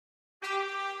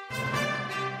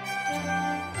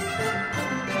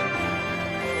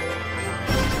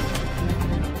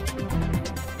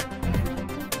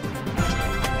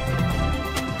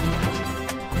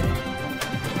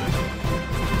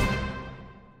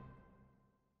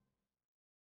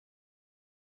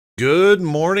Good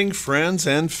morning, friends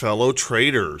and fellow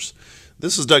traders.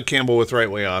 This is Doug Campbell with Right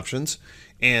Way Options,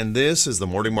 and this is the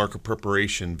morning market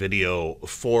preparation video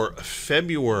for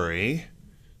February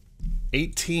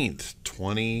 18th,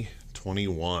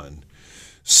 2021.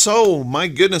 So, my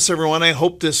goodness, everyone, I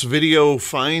hope this video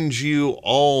finds you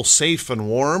all safe and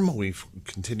warm. We've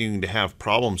continuing to have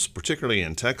problems, particularly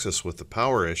in Texas, with the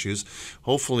power issues.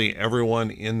 Hopefully, everyone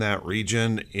in that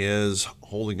region is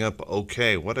holding up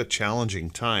okay. What a challenging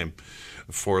time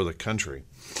for the country.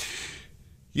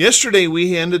 Yesterday,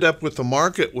 we ended up with the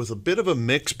market with a bit of a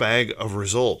mixed bag of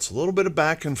results, a little bit of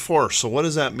back and forth. So what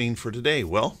does that mean for today?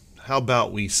 Well, how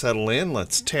about we settle in?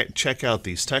 Let's check out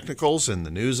these technicals and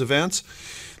the news events.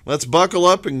 Let's buckle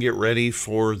up and get ready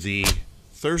for the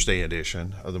Thursday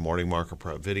edition of the Morning Market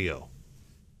Prep video.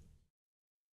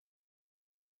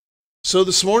 So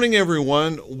this morning,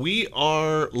 everyone, we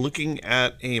are looking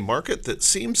at a market that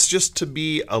seems just to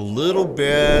be a little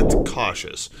bit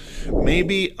cautious.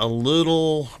 Maybe a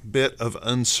little bit of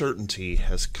uncertainty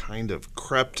has kind of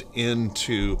crept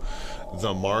into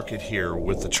the market here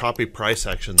with the choppy price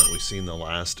action that we've seen the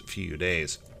last few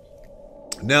days.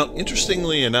 Now,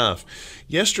 interestingly enough,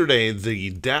 yesterday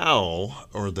the Dow,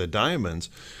 or the diamonds,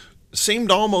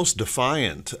 seemed almost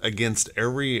defiant against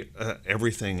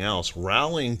everything else,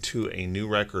 rallying to a new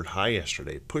record high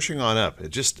yesterday, pushing on up. It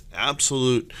just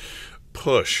absolute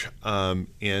push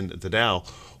in the Dow,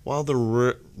 while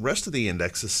the rest of the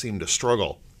indexes seemed to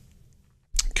struggle.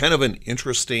 Kind of an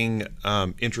interesting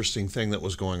thing that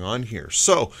was going on here.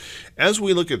 So as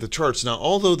we look at the charts now,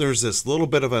 although there's this little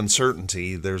bit of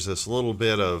uncertainty, there's this little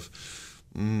bit of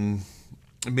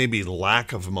maybe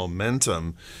lack of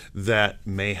momentum that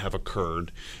may have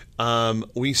occurred,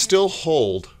 we still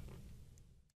hold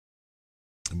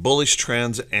bullish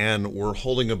trends, and we're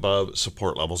holding above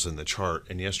support levels in the chart.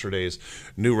 And yesterday's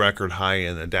new record high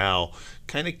in the Dow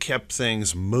kind of kept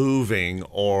things moving,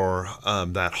 or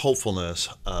that hopefulness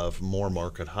of more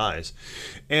market highs.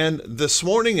 And this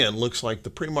morning, it looks like the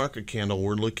pre-market candle,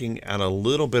 we're looking at a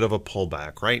little bit of a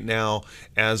pullback. Right now,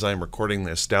 as I'm recording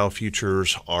this, Dow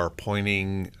futures are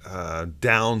pointing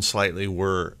down slightly.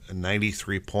 We're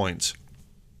 93 points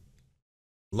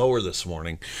lower this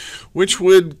morning, which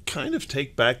would kind of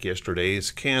take back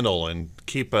yesterday's candle and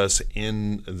keep us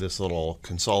in this little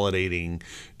consolidating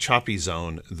choppy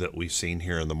zone that we've seen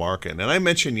here in the market. And I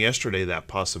mentioned yesterday that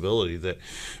possibility that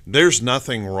there's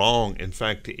nothing wrong. In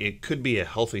fact, it could be a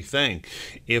healthy thing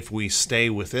if we stay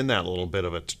within that little bit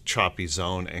of a choppy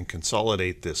zone and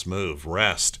consolidate this move,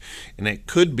 rest. And it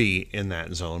could be in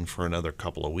that zone for another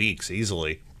couple of weeks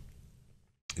easily,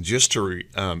 just to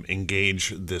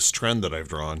engage this trend that I've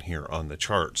drawn here on the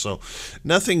chart. So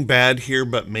nothing bad here,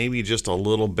 but maybe just a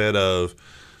little bit of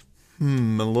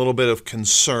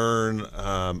concern,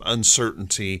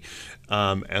 uncertainty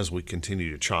as we continue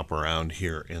to chop around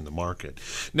here in the market.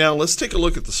 Now let's take a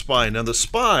look at the SPY. Now the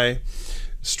SPY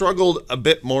struggled a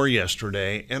bit more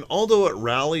yesterday, and although it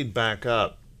rallied back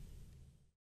up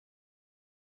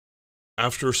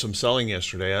after some selling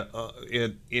yesterday,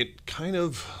 it kind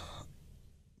of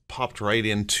popped right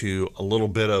into a little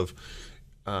bit of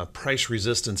price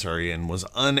resistance area and was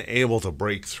unable to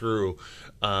break through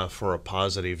for a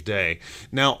positive day.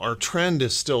 Now our trend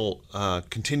is still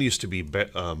continues to be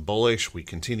bullish. We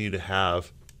continue to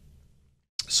have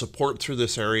support through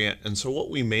this area, and so what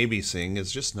we may be seeing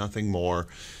is just nothing more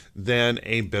than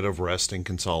a bit of resting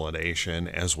consolidation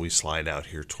as we slide out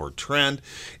here toward trend.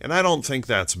 And I don't think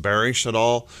that's bearish at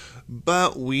all,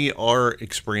 but we are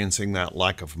experiencing that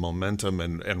lack of momentum,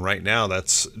 and right now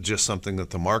that's just something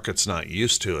that the market's not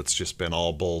used to. It's just been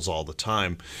all bulls all the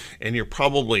time, and you're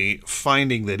probably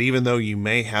finding that even though you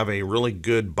may have a really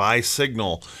good buy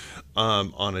signal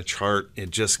on a chart, it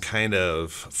just kind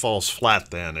of falls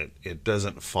flat then. It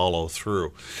doesn't follow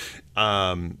through.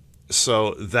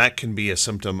 So that can be a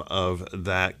symptom of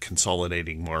that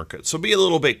consolidating market. So be a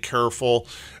little bit careful.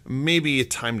 Maybe a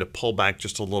time to pull back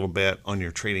just a little bit on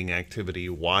your trading activity.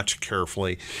 Watch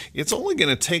carefully. It's only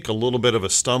going to take a little bit of a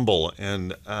stumble,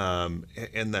 and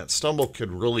that stumble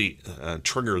could really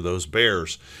trigger those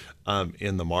bears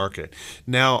in the market.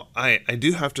 Now, I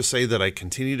do have to say that I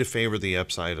continue to favor the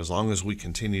upside as long as we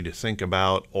continue to think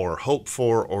about or hope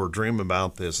for or dream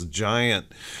about this giant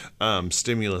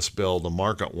stimulus bill. The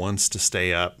market wants to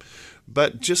stay up,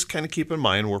 but just kind of keep in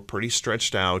mind we're pretty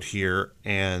stretched out here,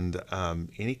 and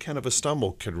any kind of a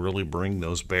stumble could really bring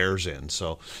those bears in.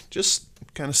 So just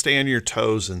kind of stay on your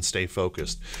toes and stay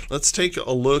focused. Let's take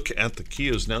a look at the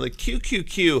Qs. Now the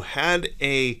QQQ had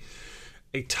a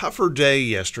tougher day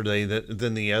yesterday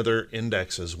than the other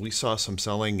indexes. We saw some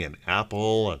selling in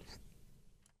Apple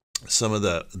some of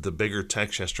the bigger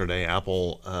techs yesterday.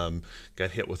 Apple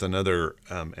got hit with another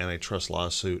antitrust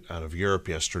lawsuit out of Europe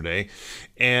yesterday,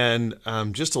 and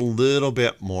just a little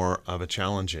bit more of a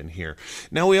challenge in here.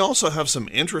 Now, we also have some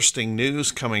interesting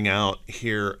news coming out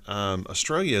here.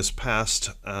 Australia has passed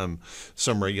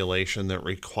some regulation that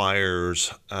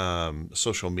requires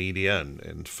social media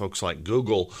and folks like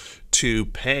Google to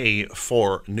pay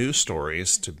for news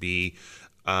stories to be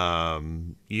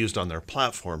used on their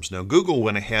platforms. Now, Google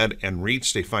went ahead and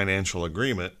reached a financial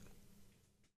agreement,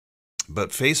 but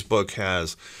Facebook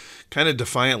has kind of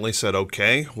defiantly said,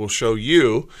 okay, we'll show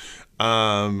you.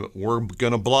 We're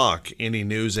going to block any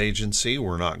news agency.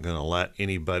 We're not going to let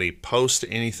anybody post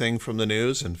anything from the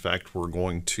news. In fact, we're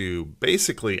going to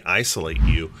basically isolate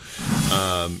you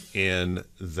in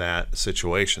that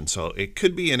situation. So it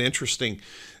could be an interesting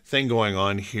thing going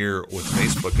on here with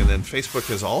Facebook. And then Facebook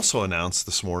has also announced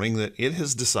this morning that it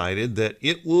has decided that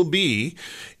it will be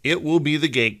the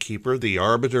gatekeeper, the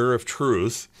arbiter of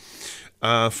truth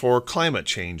for climate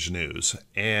change news.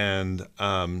 And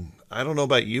I don't know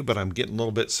about you, but I'm getting a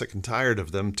little bit sick and tired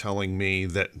of them telling me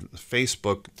that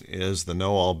Facebook is the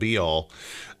know-all be-all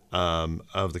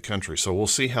of the country. So we'll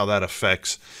see how that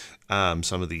affects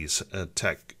some of these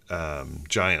tech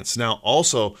giants. Now,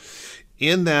 also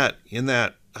in that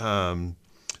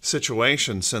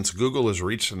situation, since Google has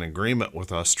reached an agreement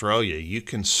with Australia, you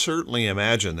can certainly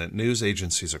imagine that news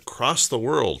agencies across the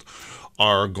world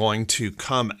are going to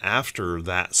come after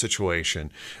that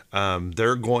situation.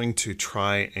 They're going to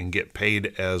try and get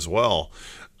paid as well,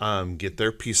 get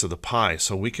their piece of the pie.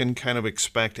 So we can kind of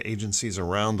expect agencies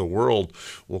around the world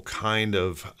will kind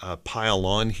of pile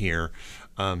on here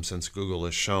since Google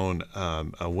has shown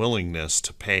a willingness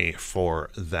to pay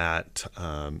for that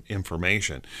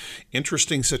information.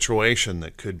 Interesting situation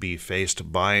that could be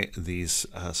faced by these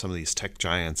some of these tech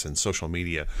giants and social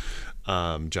media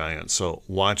giants. So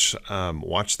watch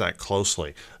that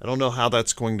closely. I don't know how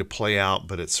that's going to play out,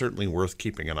 but it's certainly worth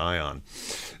keeping an eye on.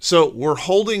 So we're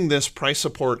holding this price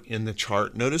support in the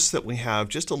chart. Notice that we have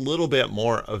just a little bit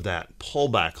more of that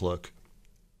pullback look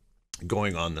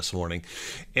going on this morning.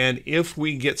 And if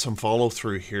we get some follow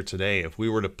through here today, if we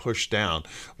were to push down,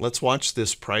 let's watch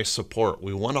this price support.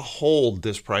 We want to hold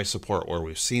this price support where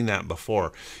we've seen that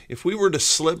before. If we were to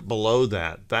slip below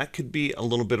that, that could be a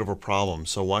little bit of a problem.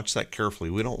 So watch that carefully.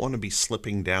 We don't want to be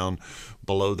slipping down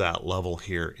below that level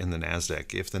here in the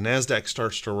NASDAQ. If the NASDAQ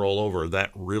starts to roll over, that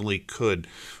really could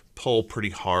pull pretty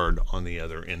hard on the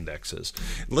other indexes.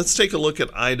 Let's take a look at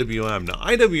IWM. Now,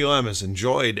 IWM has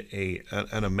enjoyed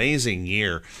an amazing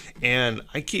year, and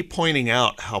I keep pointing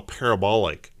out how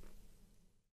parabolic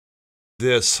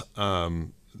this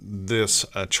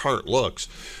chart looks,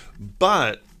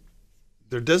 but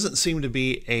there doesn't seem to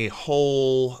be a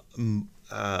whole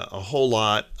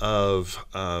lot of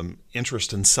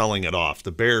interest in selling it off.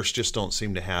 The bears just don't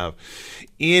seem to have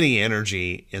any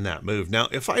energy in that move. Now,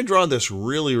 if I draw this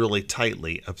really, really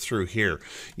tightly up through here,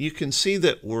 you can see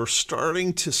that we're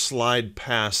starting to slide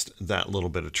past that little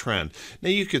bit of trend. Now,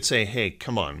 you could say, hey,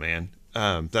 come on, man.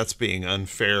 That's being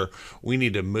unfair. We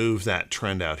need to move that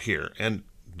trend out here. And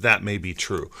that may be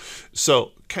true.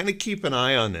 So kind of keep an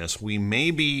eye on this. We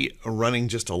may be running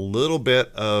just a little bit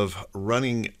of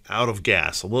running out of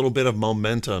gas, a little bit of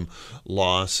momentum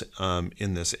loss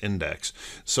in this index.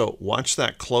 So watch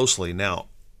that closely. Now,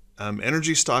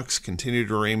 energy stocks continue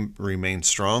to remain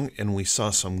strong, and we saw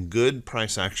some good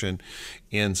price action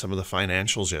in some of the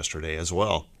financials yesterday as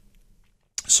well.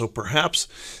 So perhaps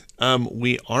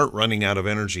we aren't running out of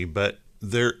energy, but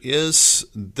there does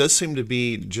seem to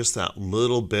be just that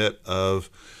little bit of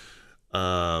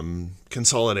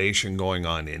consolidation going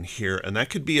on in here, and that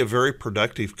could be a very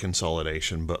productive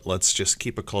consolidation, but let's just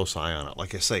keep a close eye on it.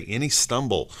 Like I say, any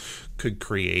stumble could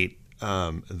create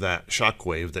that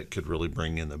shockwave that could really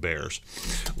bring in the bears.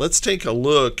 Let's take a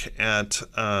look at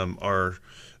our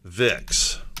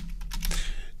VIX.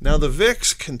 Now, the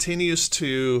VIX continues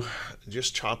to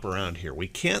just chop around here. We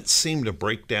can't seem to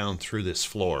break down through this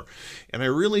floor, and I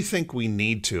really think we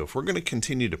need to. If we're going to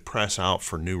continue to press out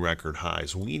for new record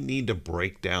highs, we need to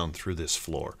break down through this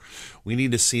floor. We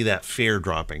need to see that fear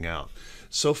dropping out.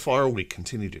 So far, we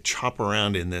continue to chop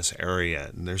around in this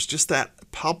area, and there's just that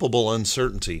palpable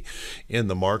uncertainty in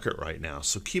the market right now.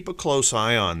 So keep a close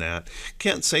eye on that.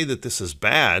 Can't say that this is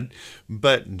bad,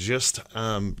 but just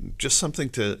something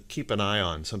to keep an eye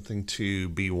on, something to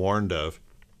be warned of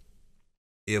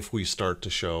if we start to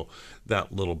show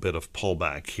that little bit of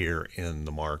pullback here in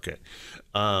the market.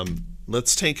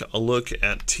 Let's take a look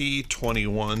at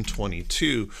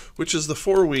T2122, which is the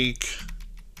 4-week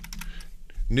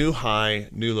new high,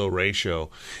 new low ratio.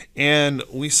 And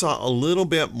we saw a little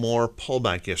bit more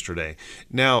pullback yesterday.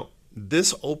 Now,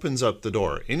 this opens up the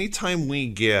door. Anytime we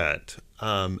get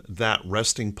that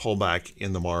resting pullback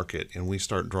in the market and we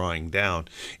start drawing down,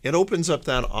 it opens up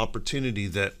that opportunity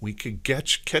that we could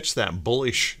catch that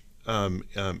bullish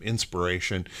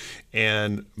inspiration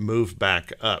and move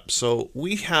back up. So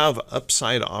we have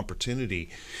upside opportunity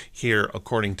here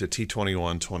according to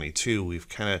T2122. We've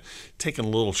kind of taken a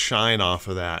little shine off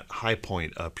of that high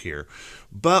point up here.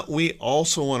 But we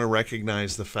also want to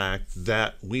recognize the fact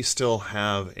that we still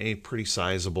have a pretty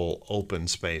sizable open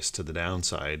space to the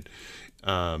downside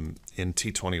in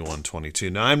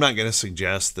T2122. Now, I'm not going to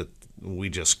suggest that we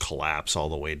just collapse all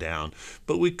the way down,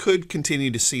 but we could continue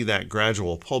to see that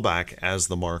gradual pullback as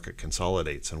the market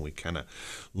consolidates and we kind of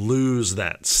lose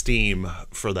that steam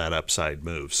for that upside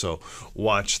move. So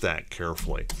watch that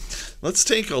carefully. Let's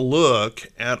take a look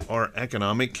at our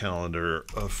economic calendar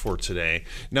for today.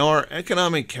 Now, our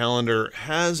economic calendar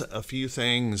has a few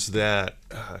things that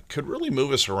could really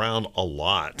move us around a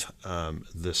lot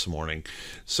this morning.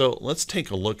 So let's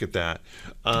take a look at that.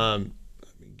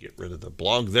 Get rid of the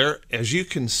blog there. As you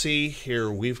can see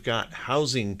here, we've got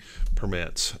housing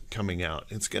permits coming out.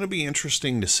 It's going to be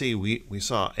interesting to see. We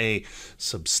saw a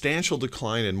substantial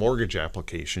decline in mortgage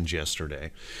applications yesterday,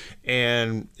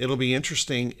 and it'll be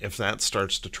interesting if that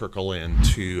starts to trickle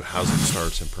into housing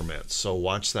starts and permits. So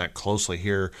watch that closely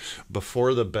here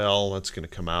before the bell. That's going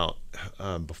to come out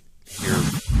here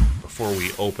before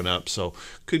we open up, so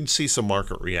could see some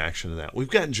market reaction to that. We've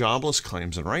got jobless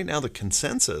claims, and right now the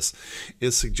consensus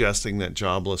is suggesting that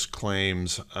jobless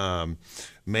claims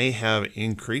may have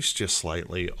increased just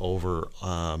slightly over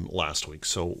last week.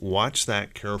 So watch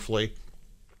that carefully.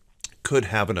 Could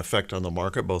have an effect on the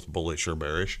market, both bullish or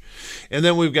bearish. And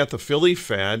then we've got the Philly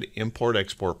Fed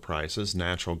import-export prices,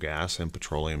 natural gas, and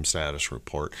petroleum status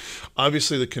report.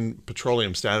 Obviously, the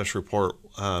petroleum status report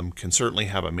can certainly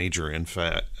have a major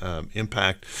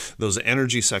impact. Those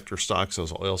energy sector stocks,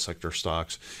 those oil sector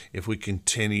stocks, if we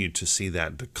continue to see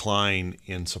that decline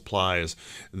in supplies,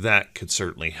 that could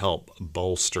certainly help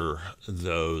bolster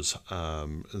those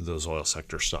oil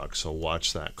sector stocks. So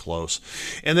watch that close.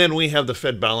 And then we have the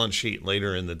Fed balance sheet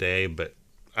later in the day, but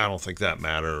I don't think that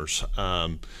matters.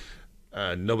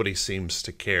 Nobody seems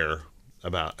to care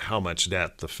about how much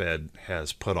debt the Fed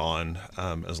has put on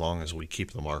as long as we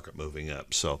keep the market moving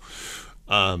up. So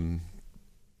I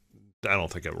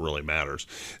don't think it really matters.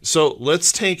 So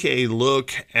let's take a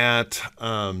look at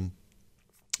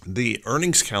the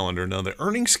earnings calendar. Now, the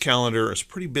earnings calendar is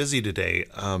pretty busy today.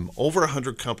 Over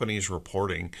 100 companies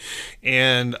reporting.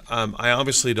 And I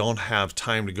obviously don't have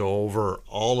time to go over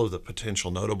all of the potential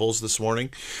notables this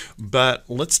morning, but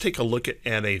let's take a look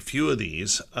at a few of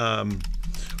these.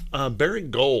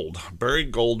 Barrick Gold.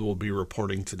 Barrick Gold will be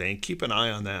reporting today. Keep an eye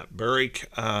on that. Barrick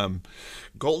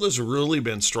Gold has really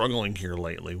been struggling here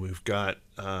lately. We've got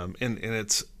and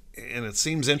it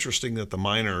seems interesting that the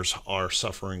miners are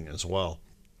suffering as well.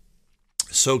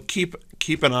 So keep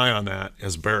an eye on that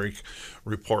as Barrick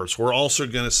reports. We're also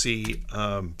going to see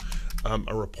a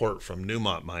report from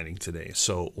Newmont Mining today,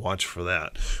 so watch for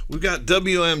that. We've got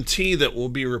WMT that will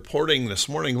be reporting this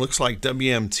morning. Looks like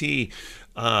WMT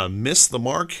missed the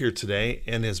mark here today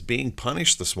and is being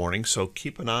punished this morning, so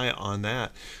keep an eye on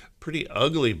that. Pretty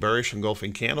ugly bearish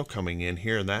engulfing candle coming in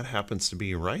here, and that happens to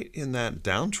be right in that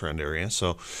downtrend area.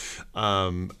 So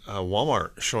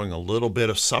Walmart showing a little bit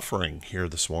of suffering here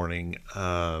this morning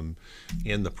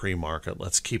in the pre-market.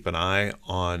 Let's keep an eye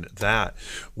on that.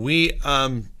 We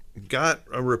got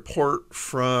a report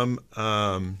from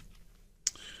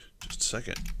just a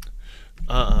second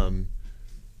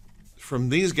from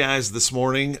these guys this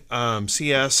morning,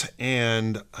 CS,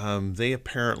 and they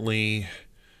apparently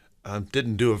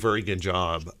didn't do a very good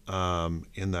job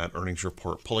in that earnings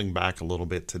report, pulling back a little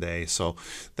bit today. So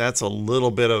that's a little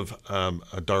bit of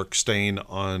a dark stain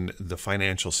on the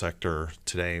financial sector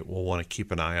today. We'll want to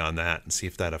keep an eye on that and see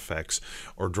if that affects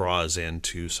or draws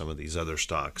into some of these other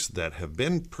stocks that have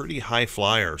been pretty high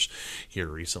flyers here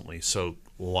recently. So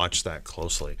watch that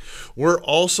closely. We're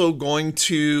also going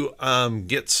to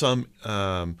get some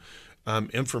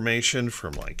information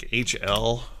from like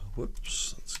HL.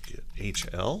 Whoops, let's get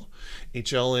HL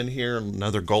in here,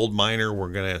 another gold miner. We're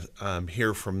going to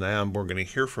hear from them. We're going to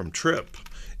hear from Trip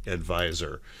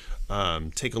Advisor.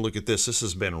 Take a look at this. This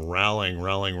has been rallying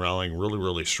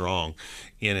really strong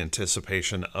in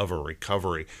anticipation of a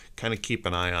recovery. Kind of keep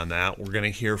an eye on that. We're going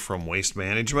to hear from Waste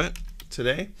Management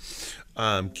today.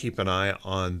 Keep an eye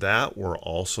on that. We're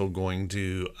also going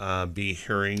to be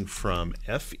hearing from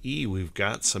FE. We've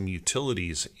got some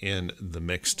utilities in the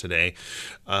mix today.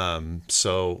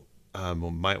 So we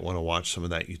might want to watch some of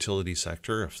that utility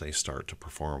sector if they start to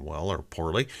perform well or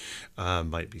poorly.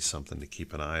 Might be something to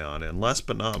keep an eye on. And last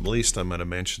but not least, I'm going to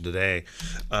mention today,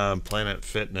 Planet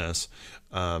Fitness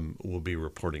will be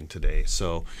reporting today.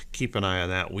 So keep an eye on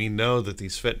that. We know that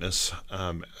these fitness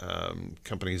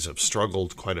companies have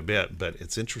struggled quite a bit, but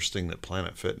it's interesting that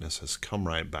Planet Fitness has come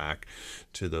right back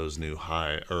to those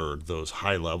those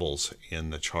high levels in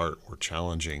the chart. We're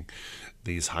challenging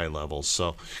these high levels.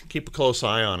 So keep a close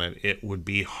eye on it. It would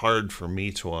be hard for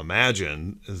me to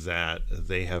imagine that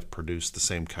they have produced the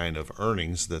same kind of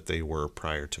earnings that they were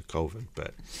prior to COVID,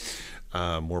 but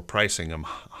we're pricing them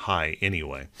high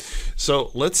anyway. So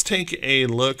let's take a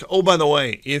look. Oh, by the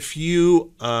way, if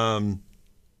you want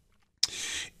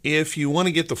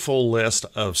to get the full list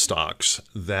of stocks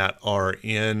that are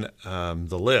in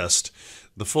the list,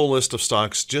 the full list of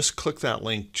stocks, just click that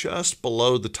link just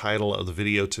below the title of the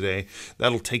video today.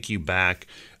 That'll take you back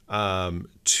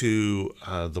to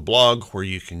the blog where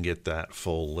you can get that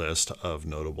full list of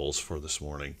notables for this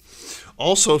morning.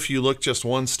 Also, if you look just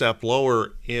one step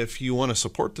lower, if you want to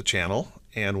support the channel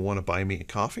and want to buy me a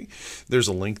coffee, there's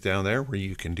a link down there where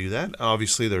you can do that.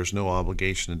 Obviously, there's no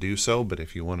obligation to do so, but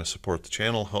if you want to support the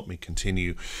channel, help me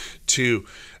continue to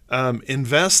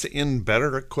invest in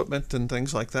better equipment and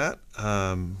things like that,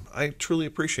 I truly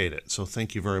appreciate it. So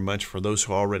thank you very much for those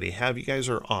who already have. You guys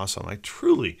are awesome. I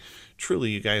truly,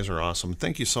 you guys are awesome.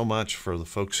 Thank you so much for the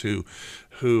folks who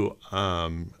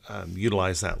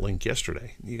utilized that link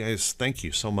yesterday. You guys, thank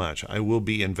you so much. I will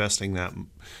be investing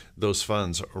those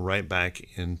funds right back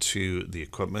into the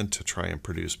equipment to try and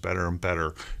produce better and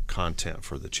better content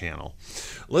for the channel.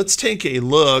 Let's take a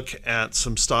look at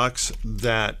some stocks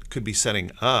that could be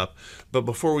setting up. But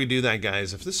before we do that,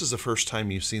 guys, if this is the first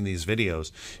time you've seen these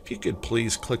videos, if you could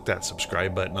please click that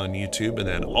subscribe button on YouTube and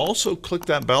then also click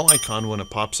that bell icon when it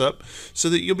pops up so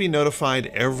that you'll be notified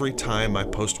every time I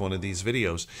post one of these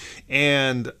videos.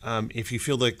 And if you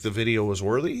feel like the video was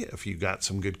worthy, if you got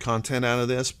some good content out of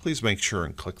this, please make sure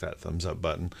and click that thumbs up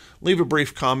button. Leave a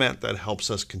brief comment. That helps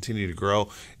us continue to grow.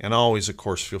 And always, of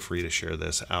course, feel free to share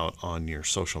this out on your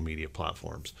social media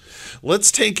platforms.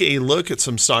 Let's take a look at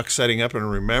some stocks setting up, and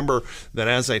remember that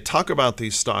as I talk about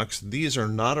these stocks, these are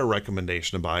not a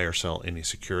recommendation to buy or sell any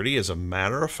security. As a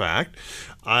matter of fact,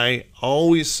 I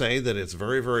always say that it's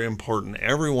very, very important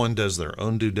everyone does their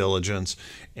own due diligence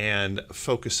and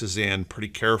focuses in pretty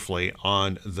carefully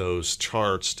on those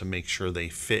charts to make sure they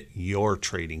fit your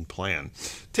trading plan.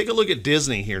 Take a look at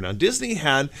Disney here. Now, Disney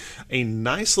had a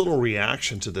nice little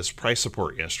reaction to this price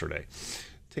support yesterday.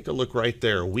 Take a look right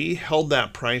there. We held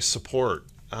that price support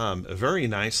very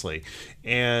nicely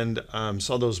and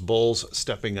saw those bulls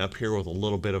stepping up here with a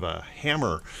little bit of a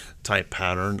hammer type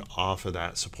pattern off of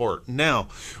that support. Now,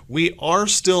 we are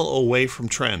still away from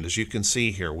trend. As you can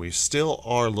see here, we still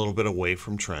are a little bit away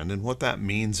from trend, and what that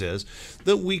means is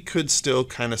that we could still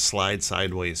kind of slide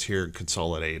sideways here and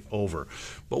consolidate over.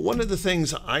 But one of the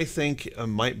things I think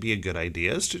might be a good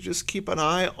idea is to just keep an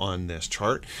eye on this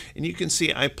chart. And you can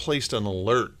see I placed an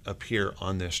alert up here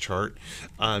on this chart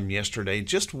yesterday,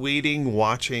 just waiting,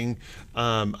 watching.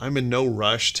 I'm in no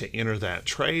rush to enter that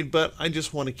trade, but I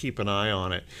just want to keep an eye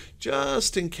on it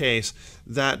just in case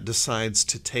that decides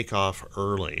to take off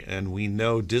early. And we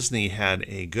know Disney had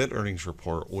a good earnings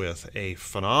report with a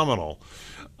phenomenal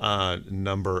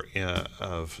number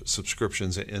of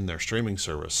subscriptions in their streaming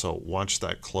service. So watch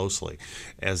that closely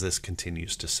as this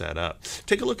continues to set up.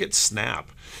 Take a look at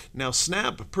Snap. Now,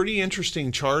 Snap, a pretty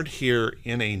interesting chart here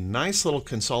in a nice little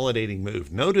consolidating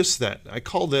move. Notice that I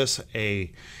call this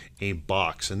a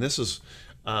box, and this is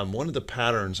one of the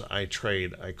patterns I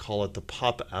trade. I call it the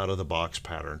pop out of the box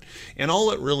pattern. And all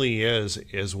it really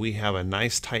is we have a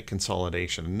nice tight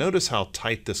consolidation. And notice how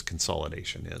tight this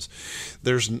consolidation is.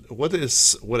 What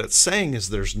it's saying is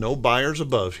there's no buyers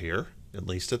above here. At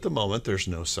least at the moment, there's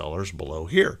no sellers below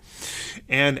here.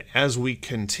 And as we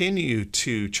continue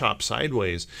to chop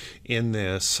sideways in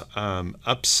this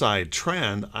upside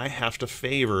trend, I have to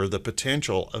favor the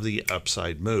potential of the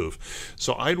upside move.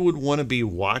 So I would want to be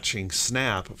watching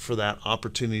Snap for that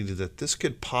opportunity that this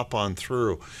could pop on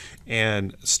through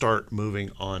and start moving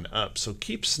on up. So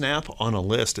keep Snap on a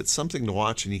list. It's something to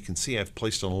watch, and you can see I've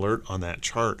placed an alert on that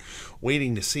chart,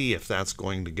 waiting to see if that's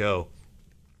going to go.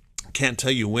 Can't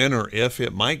tell you when or if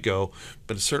it might go,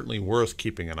 but it's certainly worth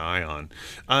keeping an eye on.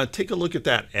 Take a look at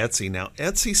that Etsy. Now,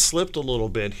 Etsy slipped a little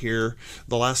bit here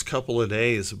the last couple of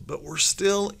days, but we're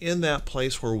still in that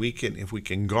place where we can, if we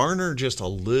can garner just a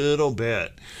little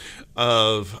bit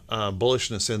of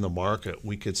bullishness in the market,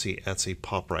 we could see Etsy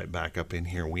pop right back up in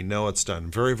here. We know it's done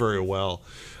very, very well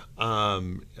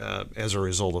as a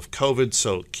result of COVID.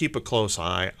 So keep a close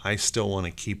eye. I still want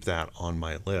to keep that on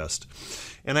my list.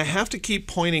 And I have to keep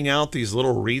pointing out these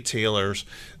little retailers.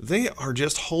 They are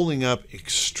just holding up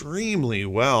extremely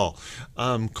well.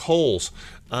 Kohl's,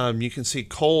 you can see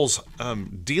Kohl's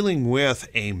dealing with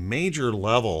a major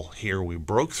level here. We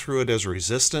broke through it as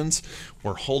resistance.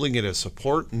 We're holding it as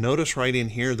support. Notice right in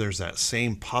here, there's that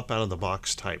same pop out of the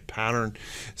box type pattern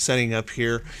setting up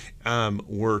here.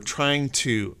 We're trying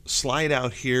to slide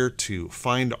out here to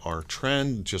find our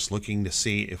trend, just looking to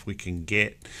see if we can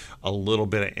get a little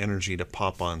bit of energy to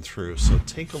pop on through. So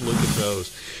take a look at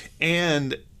those.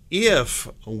 And if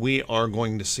we are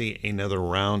going to see another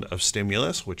round of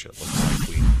stimulus, which it looks like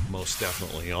we most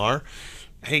definitely are,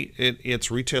 hey, it's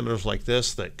retailers like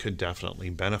this that could definitely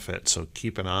benefit. So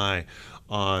keep an eye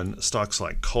on stocks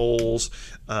like Kohl's,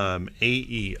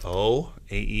 AEO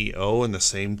in the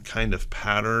same kind of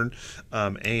pattern,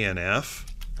 ANF,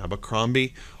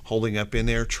 Abercrombie, holding up in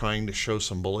there, trying to show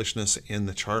some bullishness in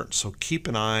the chart. So keep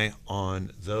an eye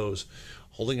on those,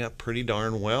 holding up pretty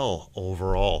darn well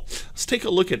overall. Let's take a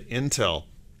look at Intel.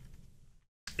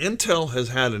 Intel has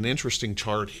had an interesting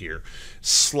chart here.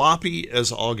 Sloppy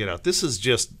as all get out. This is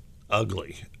just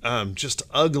ugly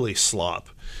slop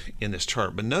in this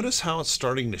chart. But notice how it's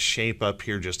starting to shape up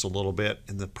here just a little bit,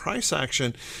 and the price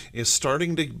action is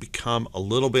starting to become a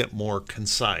little bit more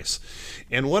concise.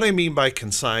 And what I mean by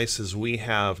concise is we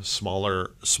have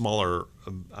smaller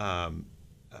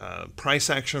price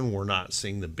action. We're not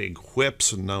seeing the big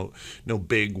whips and no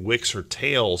big wicks or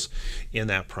tails in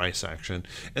that price action.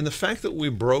 And the fact that we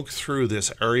broke through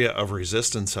this area of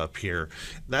resistance up here,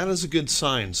 that is a good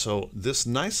sign. So this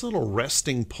nice little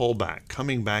resting pullback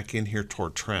coming back in here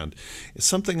toward trend is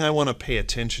something I want to pay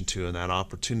attention to, and that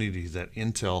opportunity that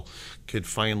Intel could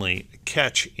finally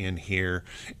catch in here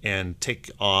and take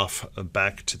off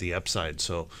back to the upside.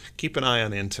 So keep an eye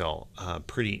on Intel.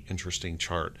 Pretty interesting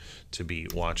chart to be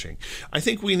watching. I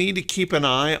think we need to keep an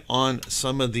eye on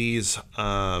some of these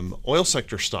oil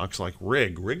sector stocks like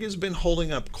RIG. RIG has been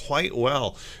holding up quite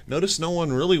well. Notice no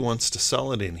one really wants to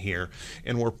sell it in here,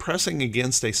 and we're pressing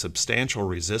against a substantial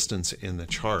resistance in the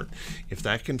chart. If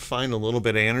that can find a little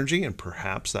bit of energy, and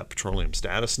perhaps that petroleum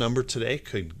status number today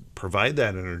could provide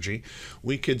that energy,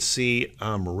 we could see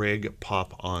RIG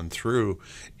pop on through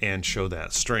and show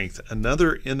that strength.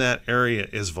 Another in that area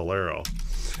is Valero.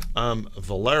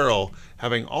 Valero,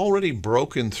 having already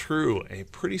broken through a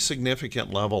pretty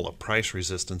significant level of price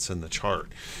resistance in the chart,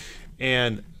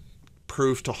 and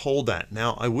proved to hold that.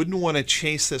 Now, I wouldn't want to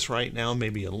chase this right now.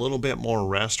 Maybe a little bit more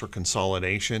rest or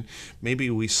consolidation. Maybe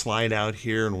we slide out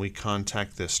here and we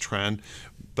contact this trend.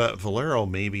 But Valero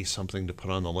may be something to put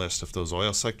on the list if those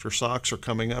oil sector stocks are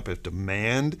coming up. If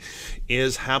demand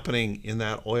is happening in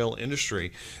that oil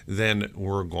industry, then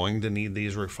we're going to need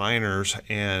these refiners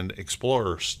and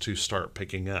explorers to start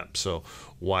picking up. So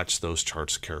watch those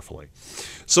charts carefully.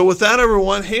 So with that,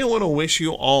 everyone, hey, I want to wish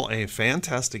you all a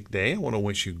fantastic day. I want to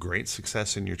wish you great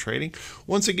success in your trading.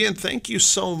 Once again, thank you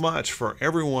so much for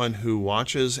everyone who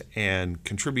watches and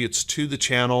contributes to the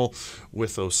channel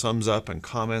with those thumbs up and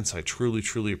comments. I truly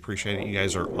appreciate it. You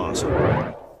guys are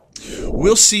awesome.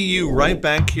 We'll see you right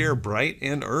back here bright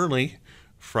and early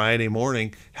Friday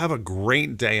morning. Have a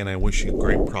great day, and I wish you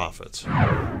great profits.